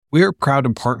We are proud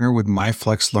to partner with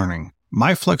MyFlex Learning.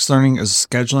 MyFlex Learning is a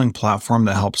scheduling platform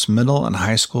that helps middle and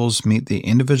high schools meet the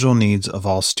individual needs of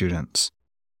all students.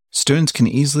 Students can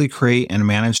easily create and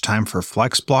manage time for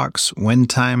flex blocks, win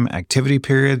time, activity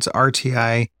periods,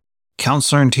 RTI,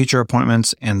 counselor and teacher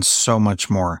appointments, and so much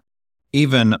more.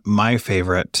 Even my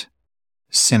favorite,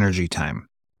 synergy time.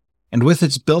 And with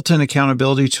its built-in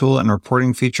accountability tool and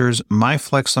reporting features,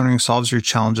 MyFlex Learning solves your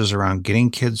challenges around getting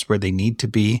kids where they need to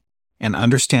be and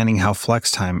understanding how flex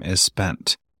time is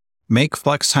spent. Make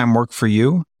flex time work for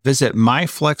you. Visit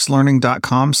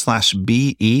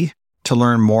myflexlearning.com/BE to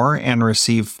learn more and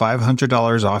receive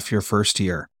 $500 off your first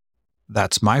year.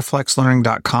 That's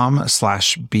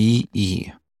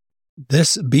myflexlearning.com/BE.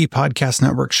 This B Podcast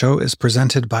Network show is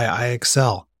presented by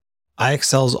iExcel.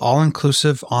 iExcel's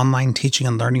all-inclusive online teaching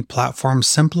and learning platform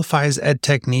simplifies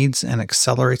edtech needs and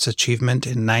accelerates achievement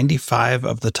in 95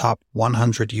 of the top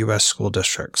 100 U.S. school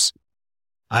districts.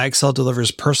 iExcel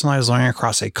delivers personalized learning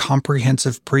across a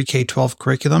comprehensive pre-K-12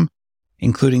 curriculum,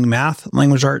 including math,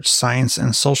 language arts, science,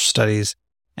 and social studies,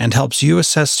 and helps you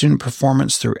assess student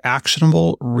performance through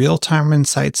actionable, real-time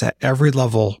insights at every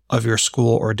level of your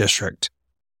school or district.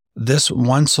 This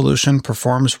one solution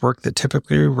performs work that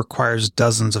typically requires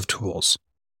dozens of tools.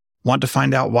 Want to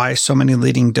find out why so many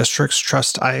leading districts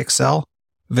trust iExcel?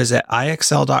 Visit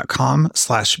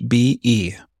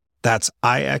iexcel.com/BE. That's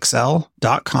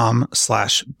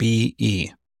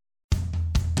iexcel.com/BE.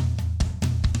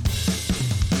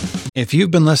 If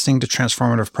you've been listening to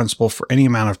Transformative Principal for any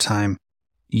amount of time,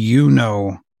 you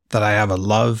know that I have a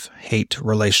love-hate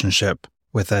relationship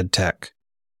with EdTech.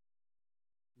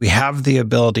 We have the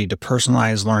ability to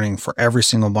personalize learning for every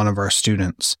single one of our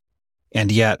students,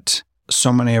 and yet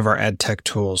so many of our EdTech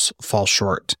tools fall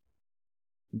short.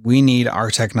 We need our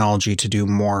technology to do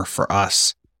more for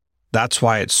us. That's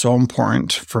why it's so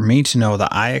important for me to know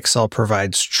that iExcel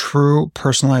provides true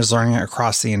personalized learning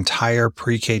across the entire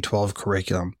pre-K-12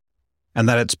 curriculum, and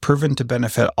that it's proven to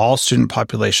benefit all student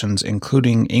populations,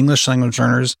 including English language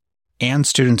learners and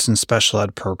students in special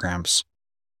ed programs.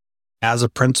 As a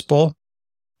principal,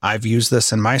 I've used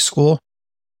this in my school.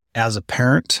 As a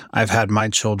parent, I've had my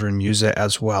children use it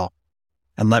as well.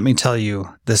 And let me tell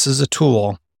you, this is a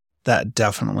tool that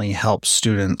definitely helps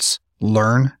students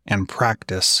learn and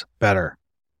practice better.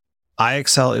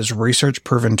 iExcel is research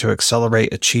proven to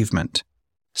accelerate achievement.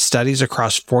 Studies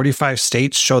across 45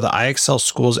 states show that iExcel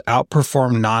schools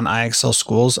outperform non-iExcel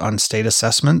schools on state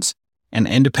assessments, and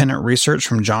independent research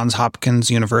from Johns Hopkins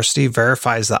University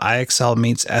verifies that iExcel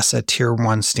meets ESSA Tier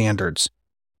 1 standards.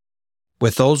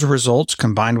 With those results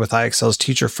combined with iExcel's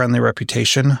teacher-friendly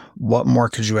reputation, what more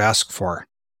could you ask for?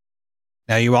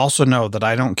 Now, you also know that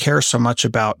I don't care so much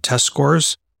about test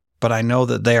scores, but I know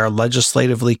that they are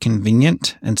legislatively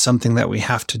convenient and something that we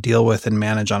have to deal with and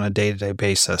manage on a day-to-day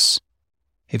basis.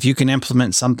 If you can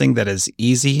implement something that is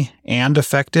easy and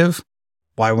effective,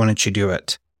 why wouldn't you do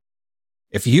it?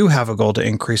 If you have a goal to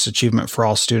increase achievement for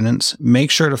all students,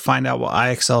 make sure to find out what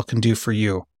iExcel can do for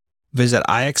you. Visit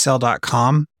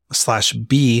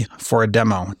iexcel.com/B for a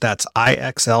demo. That's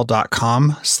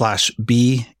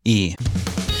iexcel.com/BE.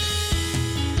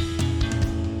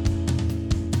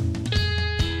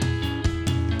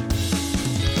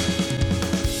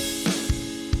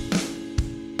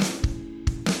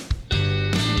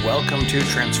 Welcome to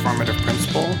Transformative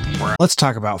Principal. Let's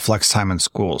talk about flex time in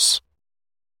schools.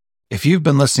 If you've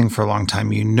been listening for a long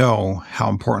time, you know how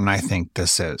important I think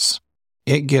this is.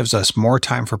 It gives us more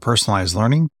time for personalized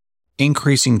learning,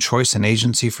 increasing choice and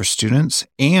agency for students,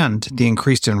 and the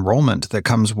increased enrollment that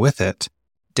comes with it,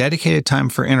 dedicated time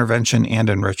for intervention and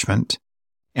enrichment.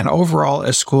 And overall,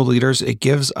 as school leaders, it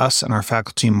gives us and our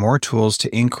faculty more tools to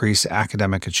increase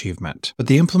academic achievement. But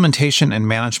the implementation and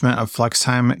management of flex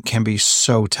time can be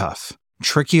so tough.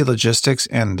 Tricky logistics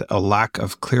and a lack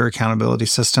of clear accountability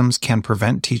systems can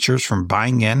prevent teachers from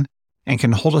buying in and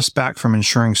can hold us back from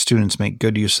ensuring students make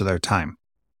good use of their time.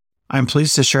 I'm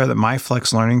pleased to share that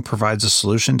MyFlex Learning provides a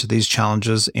solution to these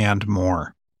challenges and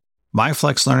more.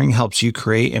 MyFlex Learning helps you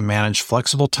create and manage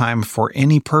flexible time for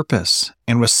any purpose,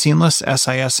 and with seamless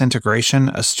SIS integration,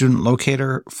 a student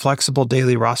locator, flexible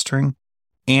daily rostering,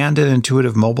 and an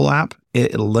intuitive mobile app,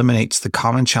 it eliminates the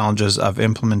common challenges of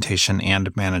implementation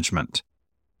and management.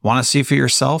 Want to see for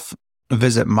yourself?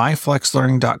 Visit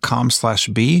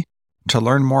myflexlearning.com/B to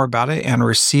learn more about it and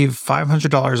receive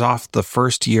 $500 off the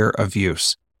first year of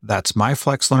use. That's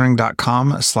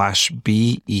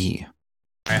myflexlearning.com/BE.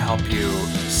 I help you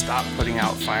stop putting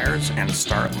out fires and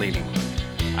start leading.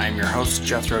 I'm your host,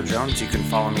 Jethro Jones. You can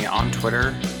follow me on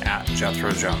Twitter at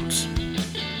Jethro Jones.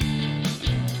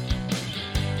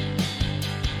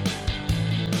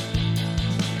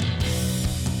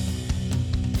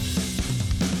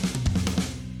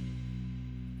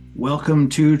 Welcome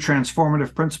to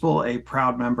Transformative Principal, a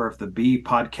proud member of the B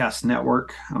Podcast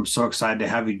Network. I'm so excited to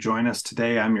have you join us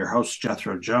today. I'm your host,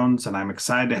 Jethro Jones, and I'm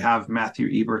excited to have Matthew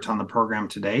Ebert on the program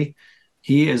today.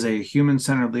 He is a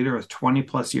human-centered leader with 20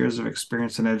 plus years of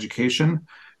experience in education,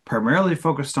 primarily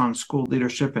focused on school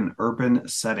leadership in urban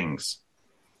settings.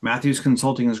 Matthew's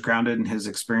consulting is grounded in his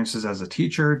experiences as a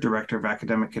teacher, director of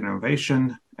academic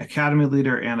innovation, academy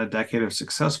leader, and a decade of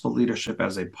successful leadership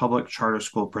as a public charter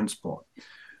school principal.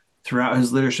 Throughout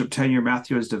his leadership tenure,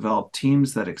 Matthew has developed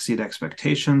teams that exceed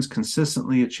expectations,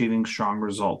 consistently achieving strong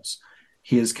results.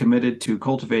 He is committed to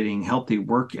cultivating healthy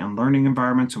work and learning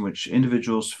environments in which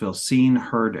individuals feel seen,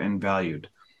 heard, and valued.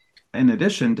 In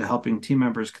addition to helping team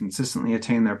members consistently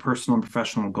attain their personal and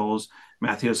professional goals,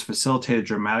 Matthew has facilitated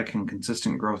dramatic and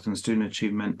consistent growth in student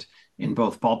achievement in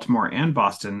both Baltimore and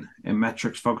Boston in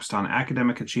metrics focused on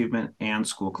academic achievement and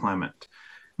school climate.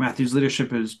 Matthew's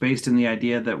leadership is based in the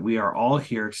idea that we are all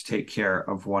here to take care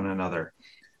of one another.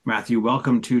 Matthew,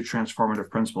 welcome to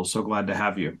Transformative Principal. So glad to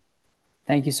have you.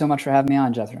 Thank you so much for having me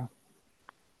on, Jethro.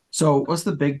 So what's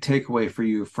the big takeaway for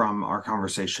you from our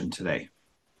conversation today?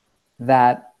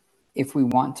 That if we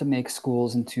want to make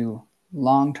schools into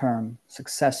long-term,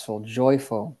 successful,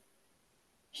 joyful,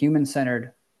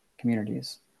 human-centered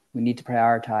communities, we need to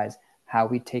prioritize how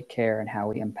we take care and how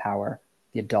we empower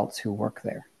the adults who work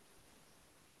there.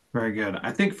 Very good.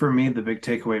 I think for me, the big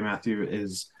takeaway, Matthew,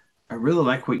 is I really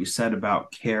like what you said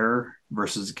about care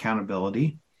versus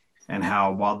accountability and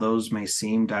how while those may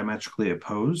seem diametrically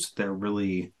opposed, they're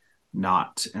really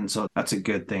not. And so that's a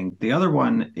good thing. The other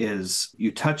one is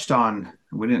you touched on,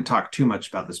 we didn't talk too much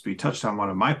about this, but you touched on one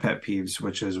of my pet peeves,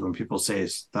 which is when people say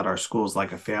that our school is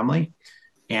like a family.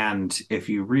 And if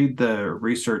you read the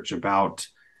research about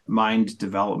mind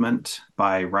development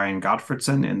by Ryan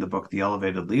Gottfredson in the book, The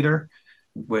Elevated Leader,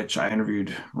 which I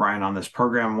interviewed Ryan on this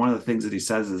program, one of the things that he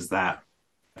says is that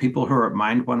people who are at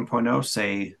Mind 1.0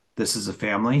 say this is a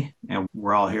family and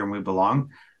we're all here and we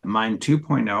belong. Mind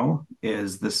 2.0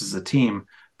 is this is a team,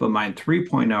 but Mind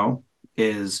 3.0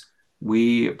 is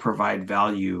we provide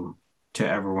value to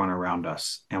everyone around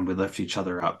us and we lift each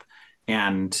other up.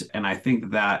 And I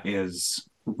think that is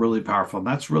really powerful. And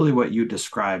that's really what you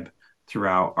describe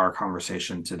throughout our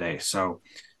conversation today. So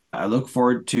I look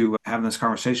forward to having this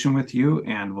conversation with you,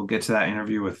 and we'll get to that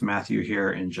interview with Matthew here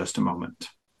in just a moment.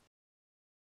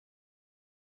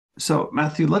 So,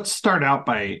 Matthew, let's start out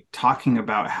by talking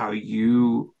about how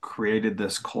you created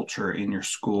this culture in your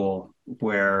school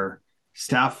where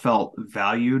staff felt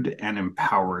valued and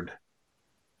empowered.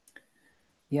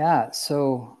 Yeah,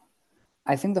 so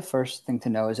I think the first thing to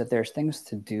know is that there's things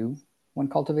to do when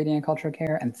cultivating a culture of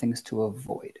care and things to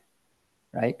avoid.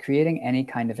 Right? Creating any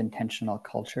kind of intentional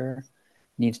culture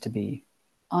needs to be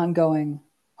ongoing,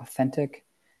 authentic,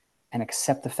 and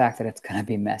accept the fact that it's going to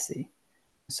be messy.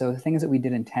 So the things that we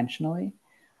did intentionally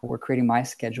were creating my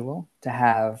schedule to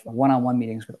have one-on-one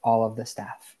meetings with all of the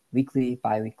staff, weekly,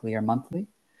 bi-weekly, or monthly,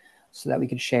 so that we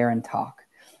could share and talk.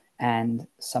 And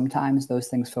sometimes those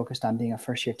things focused on being a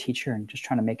first-year teacher and just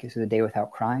trying to make it through the day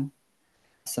without crying.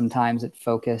 Sometimes it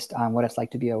focused on what it's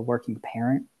like to be a working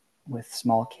parent with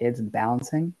small kids and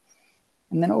balancing.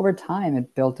 And then over time,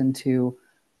 it built into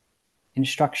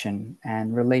instruction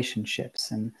and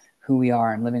relationships and who we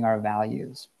are and living our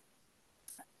values.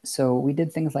 So we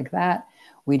did things like that.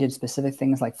 We did specific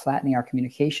things like flattening our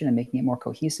communication and making it more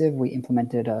cohesive. We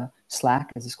implemented a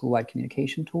Slack as a school-wide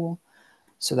communication tool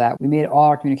so that we made all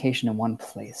our communication in one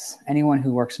place. Anyone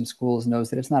who works in schools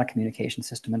knows that it's not a communication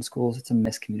system in schools, it's a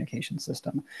miscommunication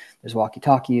system. There's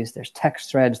walkie-talkies, there's text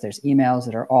threads, there's emails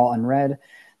that are all unread.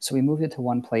 So we moved it to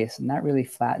one place, and that really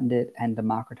flattened it and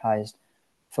democratized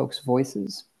folks'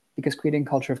 voices, because creating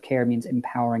culture of care means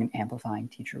empowering and amplifying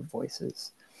teacher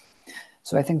voices.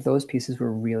 So I think those pieces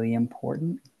were really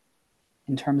important.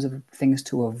 In terms of things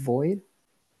to avoid,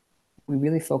 we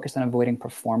really focused on avoiding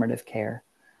performative care.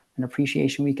 An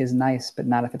appreciation week is nice, but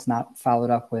not if it's not followed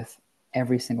up with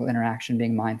every single interaction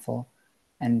being mindful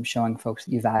and showing folks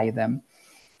that you value them.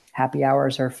 Happy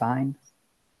hours are fine,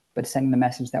 but sending the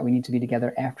message that we need to be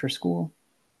together after school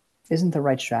isn't the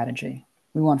right strategy.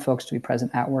 We want folks to be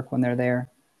present at work when they're there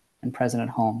and present at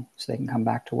home so they can come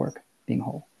back to work being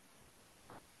whole.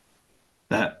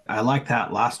 That I like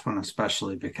that last one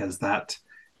especially because that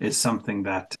is something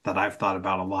that I've thought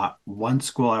about a lot. One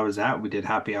school I was at, we did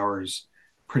happy hours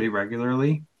pretty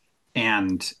regularly,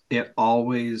 and it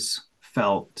always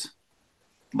felt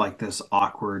like this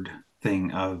awkward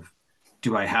thing of,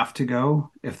 do I have to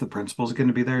go if the principal's going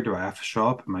to be there? Do I have to show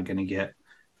up? Am I going to get,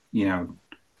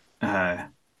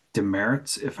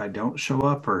 demerits if I don't show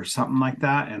up or something like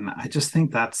that? And I just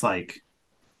think that's like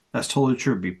That's totally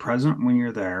true. Be present when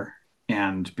you're there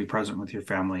and be present with your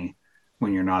family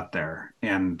when you're not there.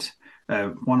 And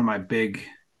one of my big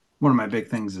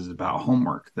things is about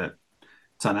homework, that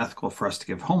it's unethical for us to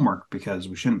give homework because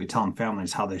we shouldn't be telling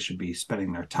families how they should be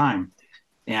spending their time.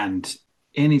 And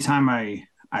anytime I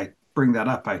bring that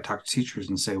up, I talk to teachers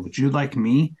and say, "Would you like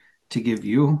me to give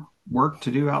you work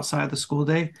to do outside the school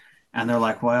day?" And they're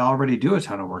like, "Well, I already do a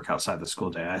ton of work outside the school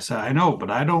day." I said, "I know, but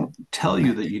I don't tell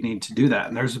you that you need to do that."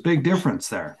 And there's a big difference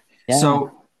there. Yeah.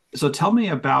 So tell me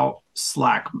about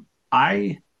Slack.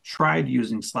 I tried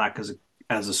using Slack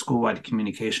as a school-wide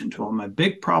communication tool. My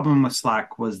big problem with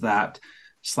Slack was that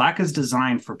Slack is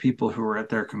designed for people who are at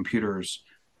their computers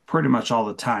pretty much all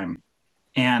the time.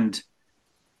 And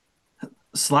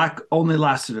Slack only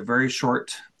lasted a very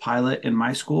short pilot in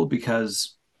my school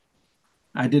because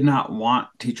I did not want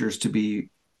teachers to be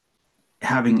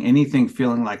having anything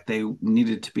feeling like they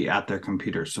needed to be at their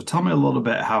computers. So tell me a little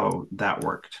bit how that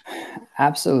worked.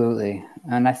 Absolutely.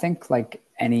 And I think like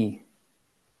any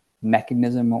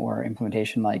mechanism or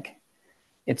implementation, like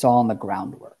it's all in the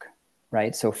groundwork,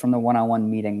 right? So from the one-on-one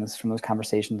meetings, from those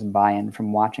conversations and buy-in,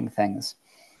 from watching things,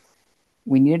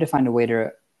 we needed to find a way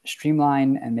to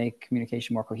streamline and make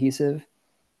communication more cohesive,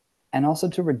 and also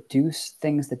to reduce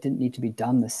things that didn't need to be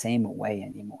done the same way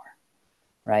anymore,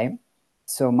 right?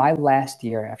 So my last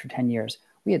year, after 10 years,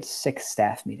 we had 6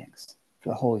 staff meetings for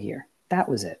the whole year. That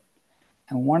was it.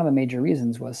 And one of the major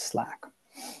reasons was Slack.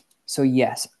 So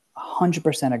yes,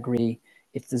 100% agree.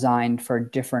 It's designed for a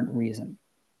different reason.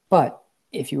 But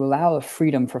if you allow the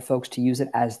freedom for folks to use it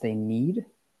as they need,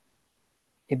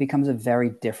 it becomes a very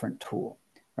different tool,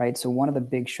 right? So one of the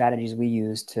big strategies we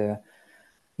use to,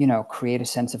 create a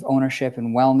sense of ownership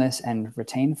and wellness and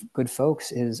retain good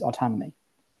folks is autonomy.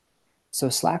 So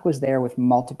Slack was there with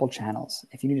multiple channels.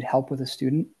 If you needed help with a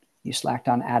student, you slacked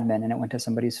on admin and it went to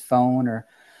somebody's phone or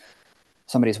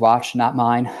somebody's watch, not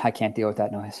mine. I can't deal with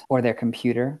that noise. Or their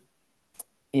computer.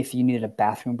 If you needed a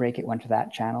bathroom break, it went to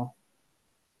that channel.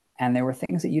 And there were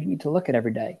things that you didn't need to look at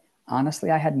every day.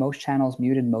 Honestly, I had most channels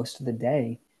muted most of the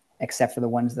day, except for the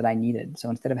ones that I needed.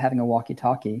 So instead of having a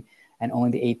walkie-talkie and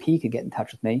only the AP could get in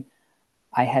touch with me,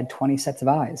 I had 20 sets of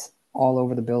eyes all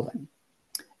over the building.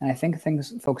 And I think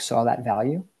folks saw that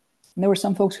value. And there were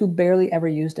some folks who barely ever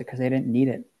used it because they didn't need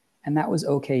it. And that was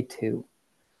okay too.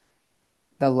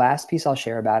 The last piece I'll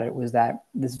share about it was that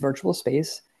this virtual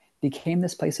space became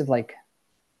this place of like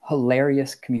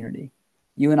hilarious community.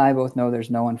 You and I both know there's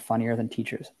no one funnier than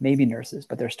teachers, maybe nurses,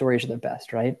 but their stories are the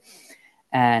best, right?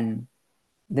 And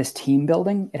this team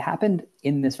building, it happened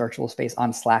in this virtual space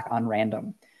on Slack on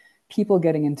random. People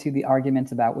getting into the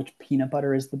arguments about which peanut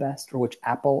butter is the best or which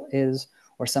apple is,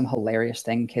 or some hilarious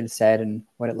thing kids said and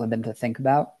what it led them to think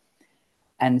about.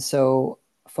 And so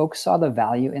folks saw the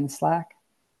value in Slack.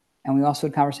 And we also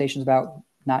had conversations about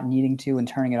not needing to and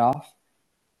turning it off,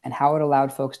 and how it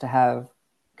allowed folks to have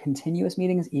continuous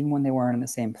meetings even when they weren't in the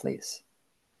same place.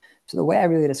 So the way I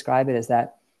really describe it is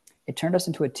that it turned us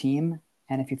into a team.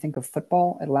 And if you think of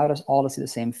football, it allowed us all to see the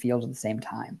same field at the same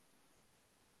time.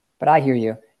 But I hear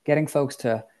you. Getting folks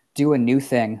to do a new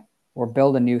thing or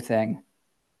build a new thing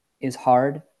is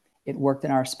hard. It worked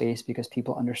in our space because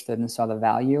people understood and saw the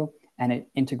value, and it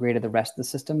integrated the rest of the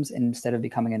systems instead of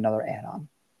becoming another add-on.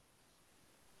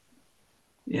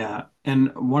 Yeah.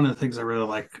 And one of the things I really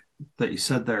like that you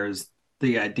said there is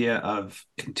the idea of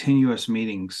continuous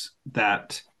meetings,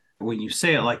 that when you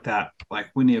say it like that, like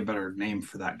we need a better name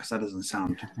for that because that doesn't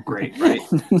sound great, right?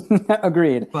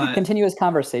 Agreed. But Continuous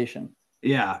conversation.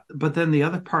 yeah, but then the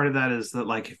other part of that is that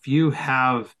like if you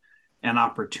have an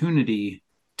opportunity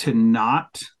to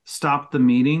not stop the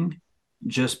meeting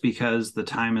just because the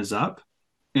time is up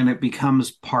and it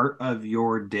becomes part of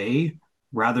your day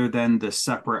rather than the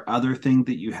separate other thing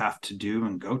that you have to do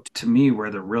and go to me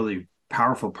where the really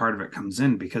powerful part of it comes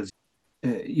in, because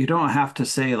you don't have to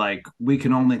say like we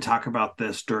can only talk about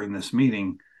this during this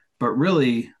meeting, but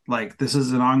really like this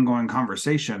is an ongoing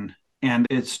conversation and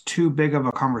it's too big of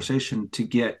a conversation to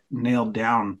get nailed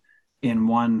down in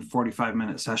one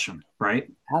 45-minute session, right?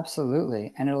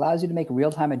 Absolutely. And it allows you to make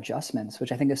real-time adjustments,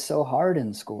 which I think is so hard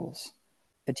in schools.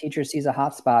 The teacher sees a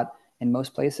hotspot in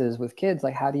most places with kids.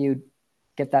 Like, how do you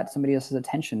get that somebody else's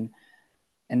attention?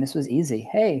 And this was easy.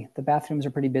 Hey, the bathrooms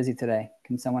are pretty busy today.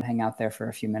 Can someone hang out there for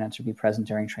a few minutes or be present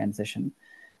during transition?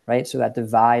 Right? So that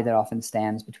divide that often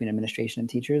stands between administration and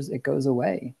teachers, it goes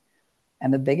away.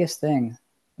 And the biggest thing,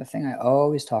 the thing I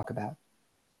always talk about,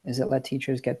 is it let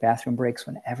teachers get bathroom breaks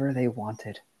whenever they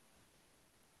wanted.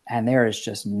 And there is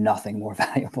just nothing more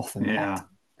valuable than Yeah,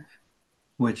 that.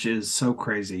 which is so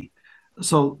crazy.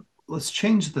 So let's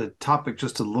change the topic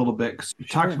just a little bit because you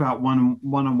talked Sure. about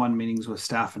one-on-one meetings with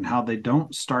staff and how they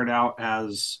don't start out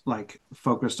as like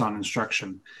focused on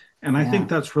instruction. And I think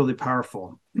Yeah, that's really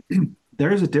powerful.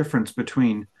 There is a difference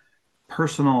between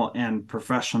personal and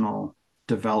professional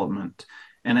development.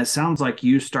 And it sounds like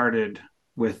you started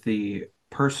with the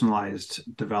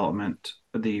personalized development,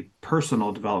 the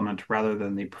personal development rather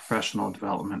than the professional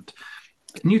development.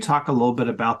 Can you talk a little bit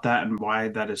about that and why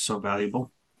that is so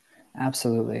valuable?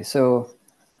 absolutely. So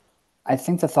I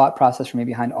think the thought process for me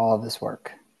behind all of this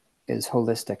work is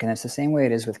holistic, and it's the same way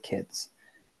it is with kids.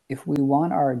 If we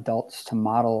want our adults to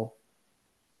model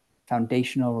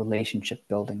foundational relationship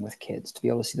building with kids, to be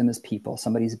able to see them as people,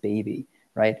 somebody's baby,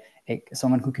 right?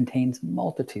 Someone who contains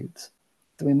multitudes,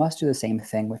 then we must do the same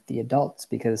thing with the adults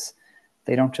because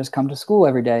they don't just come to school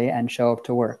every day and show up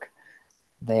to work.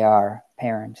 They are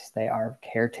parents, they are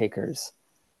caretakers,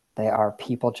 they are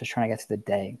people just trying to get through the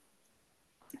day.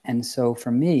 And so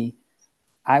for me,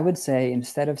 I would say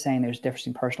instead of saying there's a difference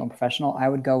between personal and professional, I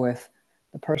would go with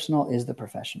the personal is the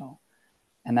professional.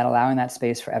 And that allowing that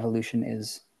space for evolution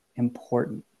is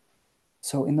important.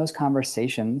 So in those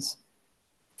conversations,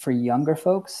 for younger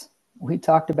folks, we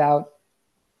talked about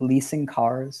leasing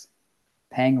cars,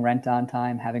 paying rent on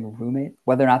time, having a roommate,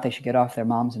 whether or not they should get off their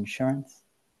mom's insurance,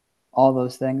 all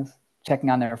those things, checking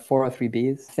on their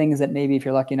 403Bs, things that maybe if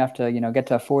you're lucky enough to, get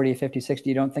to 40, 50, 60,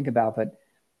 you don't think about, but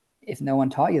if no one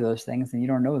taught you those things, then you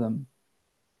don't know them.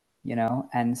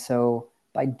 And so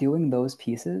by doing those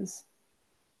pieces,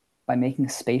 by making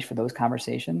space for those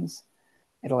conversations,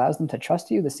 it allows them to trust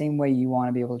you the same way you want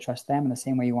to be able to trust them and the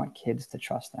same way you want kids to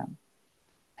trust them.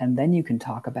 And then you can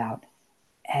talk about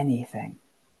anything.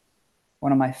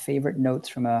 One of my favorite notes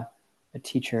from a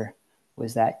teacher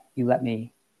was that you let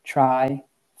me try,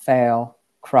 fail,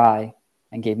 cry,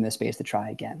 and gave me the space to try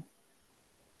again.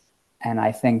 And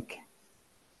I think,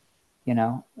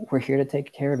 we're here to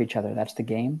take care of each other. That's the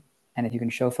game. And if you can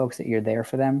show folks that you're there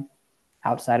for them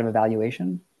outside of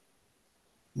evaluation,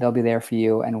 they'll be there for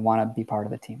you and want to be part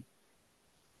of the team.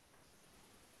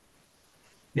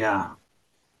 Yeah.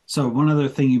 So one other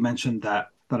thing you mentioned that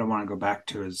I want to go back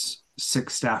to is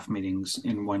 6 staff meetings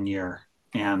in one year.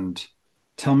 And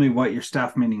tell me what your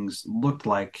staff meetings looked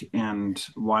like and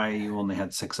why you only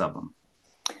had 6 of them.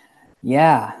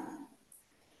 Yeah.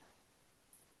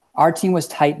 Our team was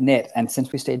tight knit. And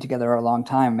since we stayed together a long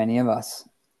time, many of us,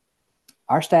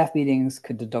 our staff meetings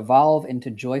could devolve into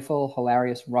joyful,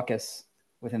 hilarious ruckus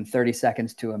within 30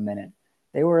 seconds to a minute.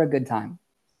 They were a good time.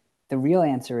 The real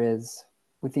answer is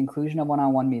with the inclusion of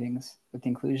one-on-one meetings, with the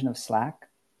inclusion of Slack,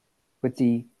 with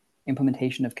the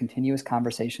implementation of continuous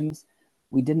conversations,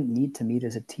 we didn't need to meet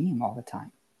as a team all the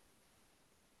time.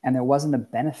 And there wasn't a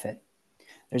benefit.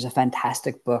 There's a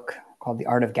fantastic book called The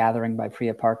Art of Gathering by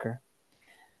Priya Parker,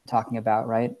 talking about,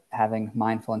 right, having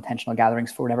mindful, intentional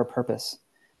gatherings for whatever purpose.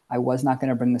 I was not going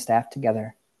to bring the staff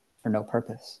together for no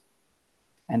purpose.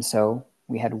 And so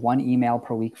we had one email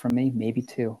per week from me, maybe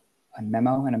two, a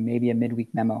memo and maybe a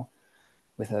midweek memo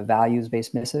with a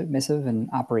values-based missive and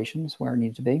operations where it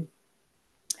needed to be.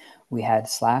 We had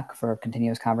Slack for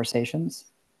continuous conversations.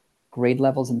 Grade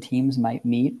levels and teams might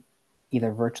meet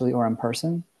either virtually or in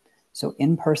person. So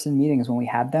in-person meetings, when we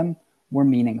had them, were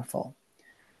meaningful.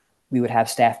 We would have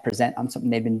staff present on something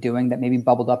they've been doing that maybe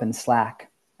bubbled up in Slack,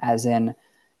 as in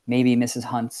maybe Mrs.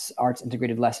 Hunt's arts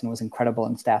integrated lesson was incredible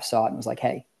and staff saw it and was like,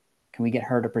 hey, can we get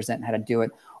her to present how to do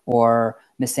it? Or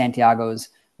Miss Santiago's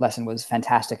lesson was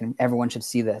fantastic and everyone should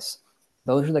see this.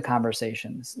 Those are the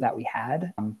conversations that we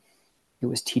had. It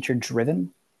was teacher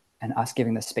driven and us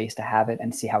giving the space to have it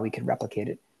and see how we could replicate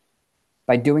it.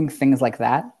 By doing things like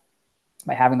that,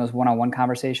 by having those one-on-one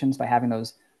conversations, by having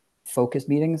those focused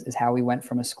meetings is how we went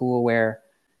from a school where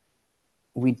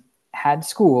we had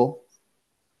school,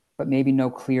 but maybe no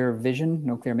clear vision,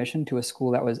 no clear mission, to a school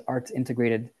that was arts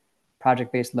integrated,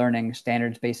 project-based learning,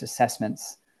 standards-based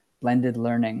assessments, blended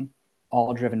learning,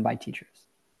 all driven by teachers.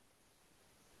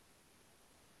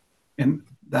 And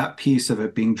that piece of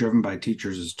it being driven by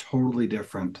teachers is totally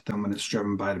different than when it's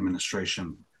driven by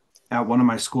administration. At one of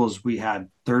my schools, we had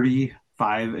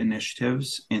 35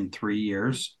 initiatives in 3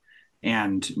 years,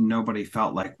 and nobody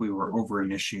felt like we were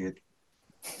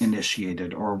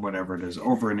initiated or whatever it is,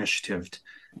 over initiatived.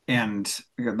 And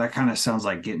that kind of sounds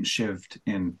like getting shivved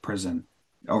in prison,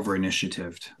 over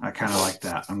initiatived. I kind of like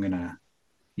that.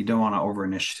 You don't want to over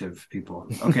initiative people.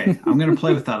 Okay, I'm gonna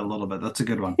play with that a little bit. That's a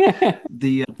good one.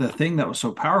 The thing that was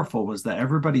so powerful was that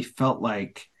everybody felt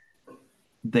like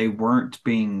they weren't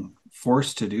being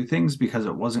forced to do things because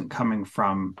it wasn't coming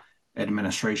from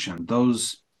administration.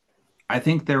 Those I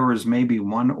think there was maybe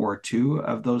one or two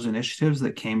of those initiatives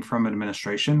that came from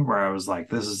administration where I was like,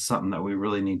 this is something that we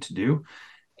really need to do.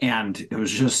 And it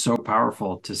was just so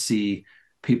powerful to see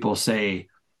people say,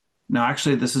 no,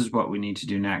 actually, this is what we need to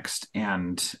do next.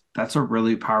 And that's a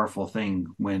really powerful thing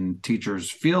when teachers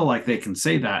feel like they can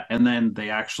say that and then they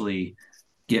actually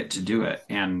get to do it.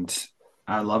 And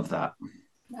I love that.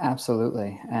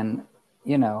 Absolutely. And,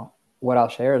 you know, what I'll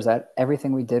share is that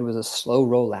everything we did was a slow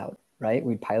rollout, right?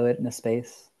 We'd pilot in a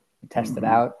space, we'd test it Mm-hmm.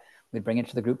 out, we'd bring it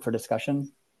to the group for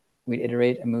discussion, we'd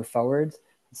iterate and move forward.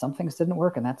 Some things didn't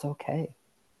work, and that's okay.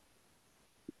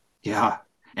 Yeah.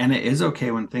 And it is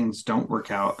okay when things don't work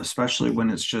out, especially when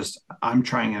it's just I'm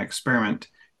trying an experiment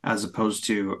as opposed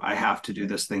to I have to do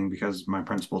this thing because my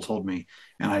principal told me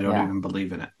and I don't Yeah. even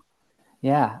believe in it.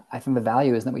 Yeah. I think the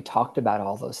value is that we talked about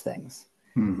all those things.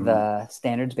 Mm-hmm. The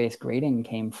standards based grading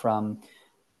came from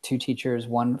two teachers,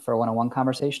 one for a one on one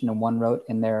conversation, and one wrote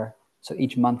in their. So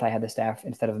each month I had the staff,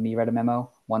 instead of me write a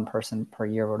memo, one person per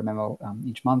year wrote a memo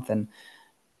each month. And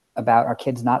about our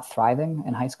kids not thriving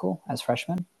in high school as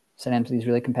freshmen, sent into these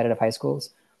really competitive high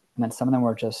schools. And then some of them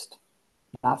were just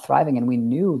not thriving. And we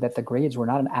knew that the grades were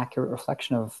not an accurate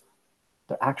reflection of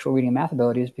their actual reading and math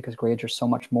abilities, because grades are so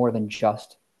much more than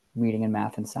just reading and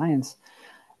math and science.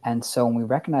 And so when we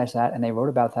recognized that and they wrote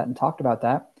about that and talked about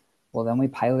that, well, then we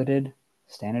piloted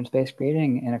standards based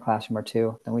grading in a classroom or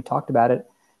two. Then we talked about it.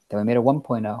 Then we made a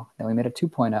 1.0. Then we made a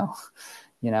 2.0,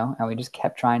 and we just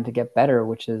kept trying to get better,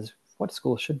 which is what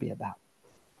school should be about.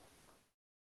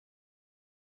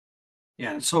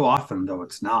 Yeah, and so often though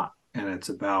it's not. And it's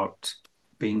about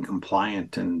being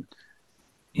compliant and,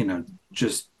 you know,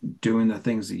 just doing the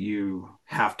things that you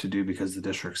have to do because the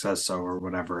district says so or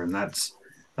whatever. And that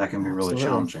can be really Absolutely.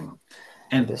 challenging. It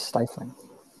And is stifling.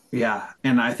 yeah,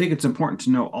 and I think it's important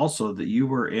to know also that you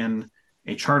were in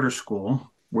a charter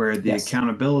school where the Yes.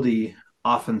 accountability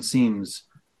often seems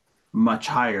much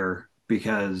higher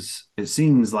because it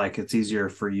seems like it's easier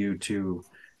for you to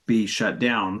be shut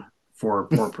down for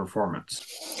poor performance.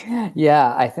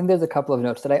 Yeah, I think there's a couple of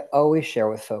notes that I always share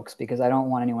with folks because I don't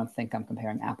want anyone to think I'm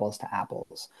comparing apples to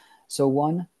apples. So,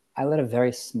 one, I led a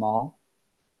very small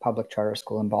public charter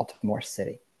school in Baltimore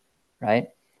City, right?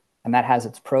 And that has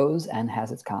its pros and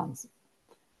has its cons.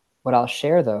 What I'll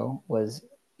share though was,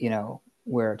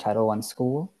 we're a Title I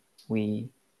school. We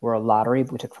were a lottery.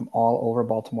 We took from all over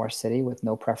Baltimore City with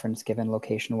no preference given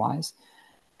location wise.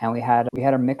 And we had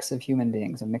a mix of human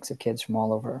beings, a mix of kids from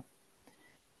all over.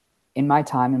 In my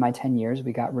time, in my 10 years,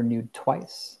 we got renewed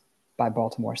twice by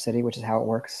Baltimore City, which is how it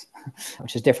works,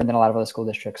 which is different than a lot of other school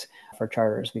districts for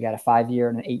charters. We got a 5 year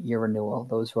and an 8 year renewal.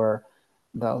 Those were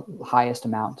the highest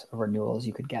amount of renewals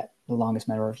you could get, the longest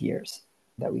number of years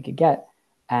that we could get.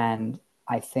 And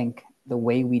I think the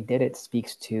way we did it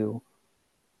speaks to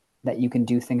that you can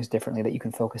do things differently, that you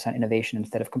can focus on innovation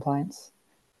instead of compliance,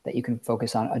 that you can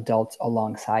focus on adults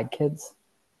alongside kids,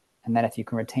 and that if you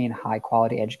can retain high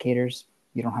quality educators,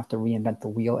 you don't have to reinvent the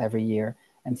wheel every year.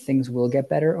 And things will get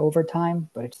better over time,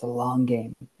 but it's the long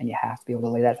game. And you have to be able to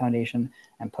lay that foundation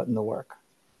and put in the work.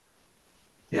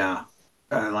 Yeah,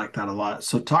 I like that a lot.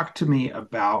 So talk to me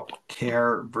about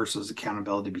care versus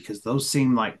accountability because those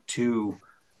seem like two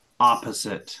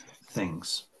opposite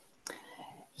things.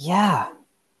 Yeah,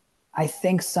 I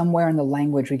think somewhere in the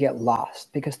language we get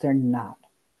lost because they're not.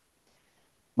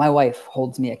 My wife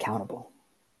holds me accountable.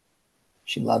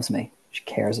 She loves me. She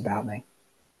cares about me.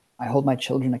 I hold my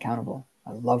children accountable.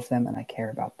 I love them and I care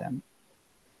about them.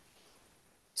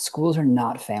 Schools are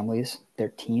not families, they're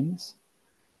teams.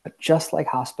 But just like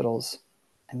hospitals,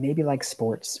 and maybe like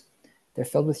sports, they're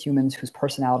filled with humans whose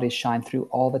personalities shine through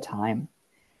all the time.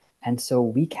 And so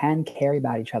we can care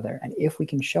about each other. And if we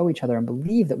can show each other and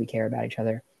believe that we care about each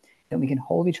other, then we can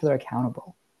hold each other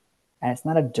accountable. And it's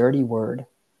not a dirty word.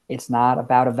 It's not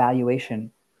about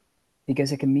evaluation,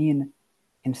 because it can mean,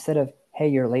 instead of, hey,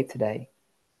 you're late today,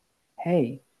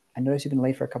 hey, I noticed you've been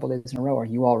late for a couple of days in a row. Are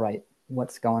you all right?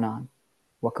 What's going on?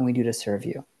 What can we do to serve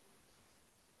you?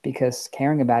 Because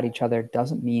caring about each other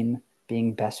doesn't mean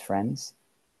being best friends.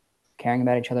 Caring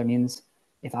about each other means,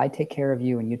 if I take care of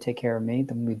you and you take care of me,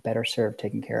 then we better serve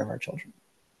taking care of our children.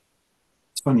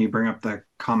 It's funny you bring up the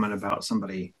comment about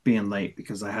somebody being late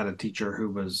because I had a teacher who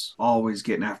was always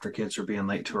getting after kids for being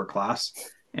late to her class,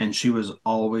 and she was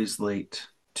always late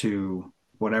to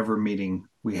whatever meeting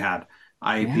we had,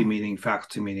 IEP Yeah. meeting,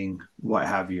 faculty meeting, what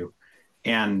have you.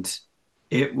 And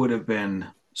it would have been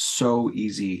so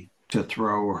easy to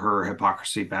throw her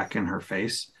hypocrisy back in her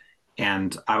face.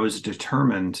 And I was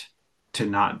determined to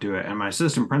not do it. And my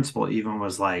assistant principal even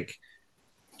was like,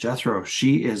 Jethro,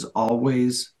 she is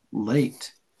always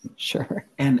late. Sure.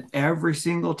 And every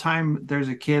single time there's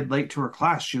a kid late to her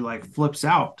class, she like flips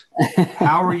out.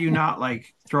 How are you not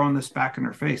like throwing this back in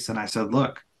her face? And I said,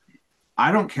 look,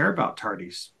 I don't care about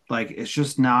tardies. Like, it's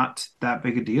just not that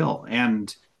big a deal.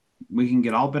 And we can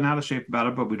get all bent out of shape about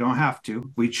it, but we don't have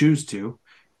to. We choose to.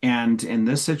 And in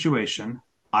this situation,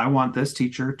 I want this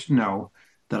teacher to know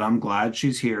that I'm glad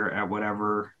she's here at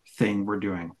whatever thing we're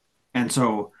doing. And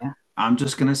so Yeah. I'm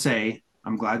just going to say,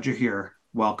 I'm glad you're here.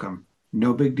 Welcome.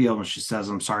 No big deal when she says,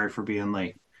 I'm sorry for being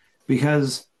late,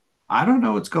 because I don't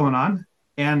know what's going on.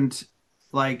 And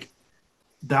like,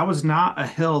 that was not a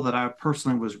hill that I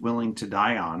personally was willing to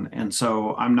die on. And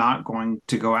so I'm not going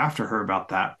to go after her about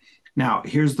that. Now,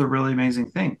 here's the really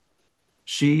amazing thing.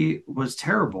 She was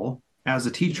terrible as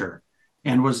a teacher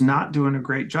and was not doing a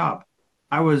great job.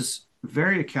 I was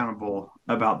very accountable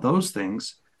about those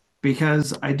things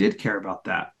because I did care about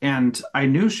that. And I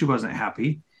knew she wasn't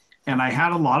happy. And I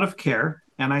had a lot of care.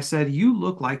 And I said, you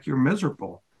look like you're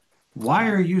miserable. Why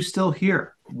are you still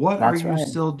here? What are That's you right.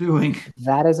 still doing?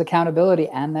 That is accountability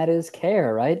and that is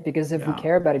care, right? Because if we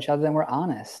care about each other, then we're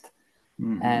honest.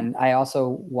 Mm-hmm. And I also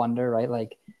wonder, right,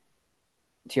 like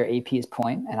to your AP's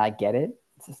point, and I get it.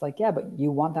 It's just like, yeah, but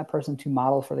you want that person to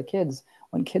model for the kids.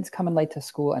 When kids come in late to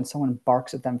school and someone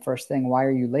barks at them first thing, why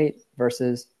are you late?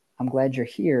 Versus, I'm glad you're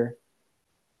here.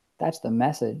 That's the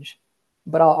message.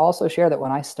 But I'll also share that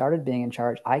when I started being in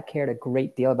charge, I cared a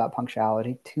great deal about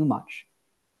punctuality, too much.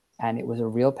 And it was a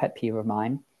real pet peeve of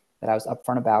mine that I was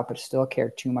upfront about, but still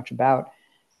cared too much about.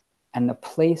 And the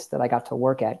place that I got to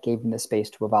work at gave me the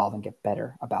space to evolve and get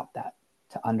better about that,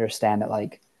 to understand that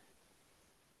like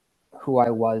who I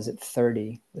was at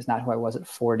 30 was not who I was at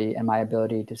 40, and my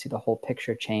ability to see the whole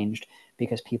picture changed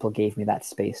because people gave me that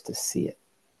space to see it.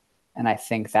 And I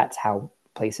think that's how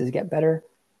places get better.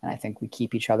 And I think we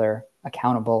keep each other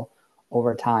accountable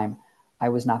over time. I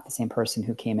was not the same person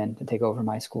who came in to take over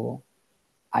my school.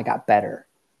 I got better.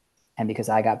 And because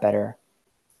I got better,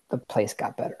 the place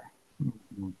got better.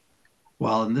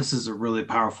 Well, and this is a really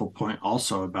powerful point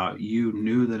also about you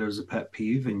knew that it was a pet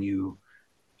peeve and you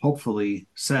hopefully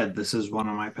said, this is one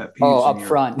of my pet peeves. Oh, up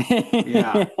front.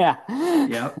 Yeah. Yeah.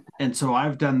 Yep. And so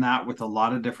I've done that with a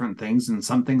lot of different things, and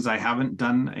some things I haven't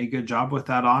done a good job with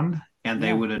that on, and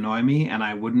they would annoy me and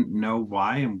I wouldn't know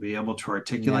why and be able to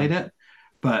articulate it.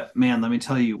 But man, let me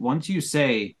tell you, once you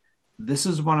say, this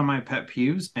is one of my pet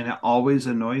peeves and it always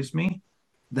annoys me,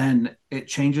 then it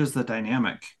changes the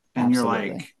dynamic. And Absolutely.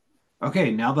 You're like,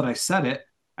 okay, now that I said it,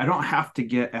 I don't have to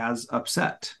get as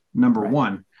upset, number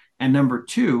one. And number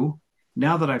two,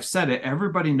 now that I've said it,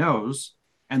 everybody knows,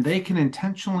 and they can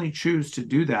intentionally choose to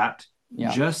do that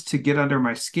just to get under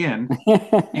my skin.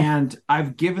 And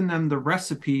I've given them the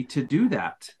recipe to do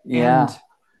that. And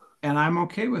I'm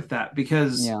okay with that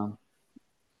because,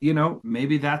 you know,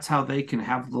 maybe that's how they can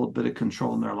have a little bit of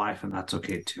control in their life, and that's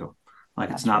okay too. Like,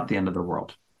 it's not the end of the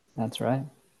world. That's right.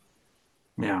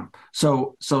 Yeah.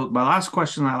 So my last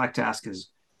question I like to ask is,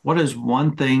 what is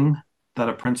one thing that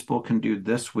a principal can do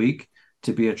this week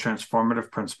to be a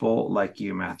transformative principal like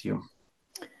you, Matthew?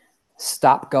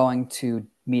 Stop going to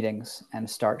meetings and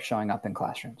start showing up in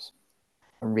classrooms.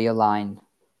 Realign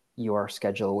your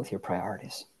schedule with your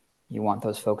priorities. You want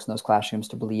those folks in those classrooms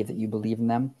to believe that you believe in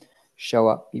them. Show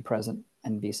up, be present,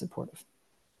 and be supportive.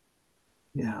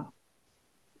 Yeah.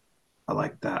 I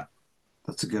like that.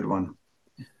 That's a good one.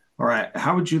 All right.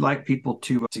 How would you like people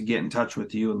to get in touch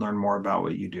with you and learn more about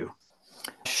what you do?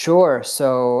 Sure.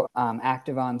 So I'm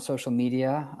active on social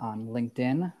media, on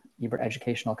LinkedIn, Ebert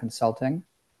Educational Consulting,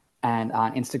 and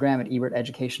on Instagram at Ebert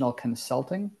Educational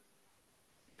Consulting,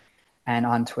 and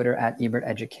on Twitter at Ebert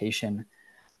Education.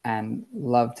 And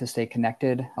love to stay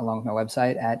connected along with my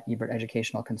website at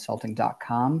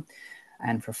eberteducationalconsulting.com.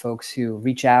 And for folks who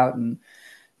reach out and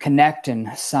connect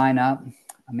and sign up,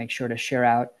 I'll make sure to share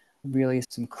out really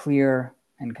some clear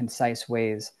and concise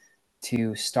ways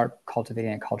to start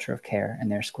cultivating a culture of care in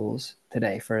their schools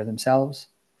today for themselves,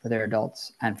 for their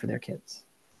adults, and for their kids.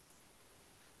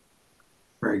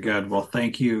 Very good. Well,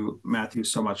 thank you, Matthew,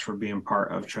 so much for being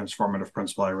part of Transformative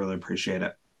Principal. I really appreciate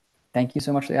it. Thank you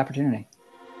so much for the opportunity.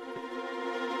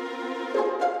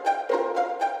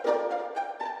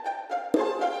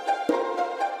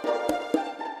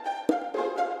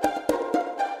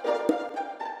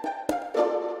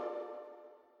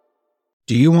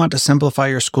 Do you want to simplify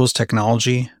your school's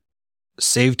technology,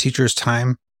 save teachers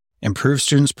time, improve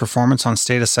students' performance on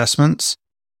state assessments?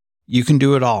 You can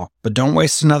do it all, but don't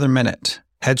waste another minute.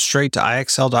 Head straight to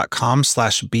ixl.com/BE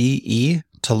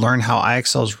to learn how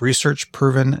IXL's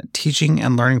research-proven teaching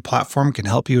and learning platform can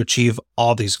help you achieve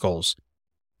all these goals.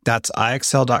 That's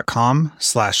ixl.com/BE.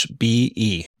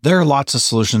 There are lots of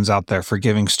solutions out there for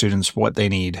giving students what they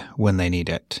need when they need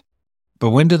it.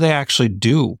 But when do they actually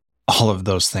do all of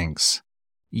those things?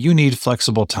 You need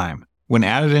flexible time. When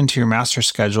added into your master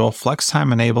schedule, flex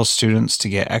time enables students to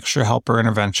get extra help or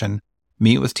intervention,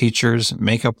 meet with teachers,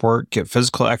 make up work, get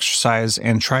physical exercise,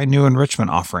 and try new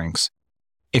enrichment offerings.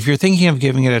 If you're thinking of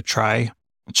giving it a try,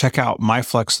 check out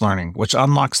MyFlex Learning, which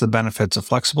unlocks the benefits of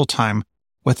flexible time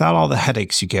without all the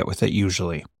headaches you get with it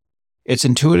usually. Its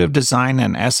intuitive design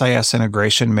and SIS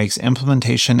integration makes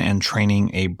implementation and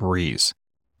training a breeze.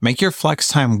 Make your flex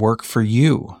time work for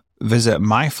you. Visit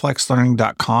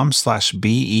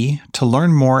myflexlearning.com/BE to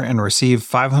learn more and receive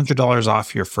 $500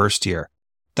 off your first year.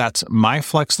 That's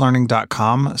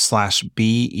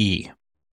myflexlearning.com/BE.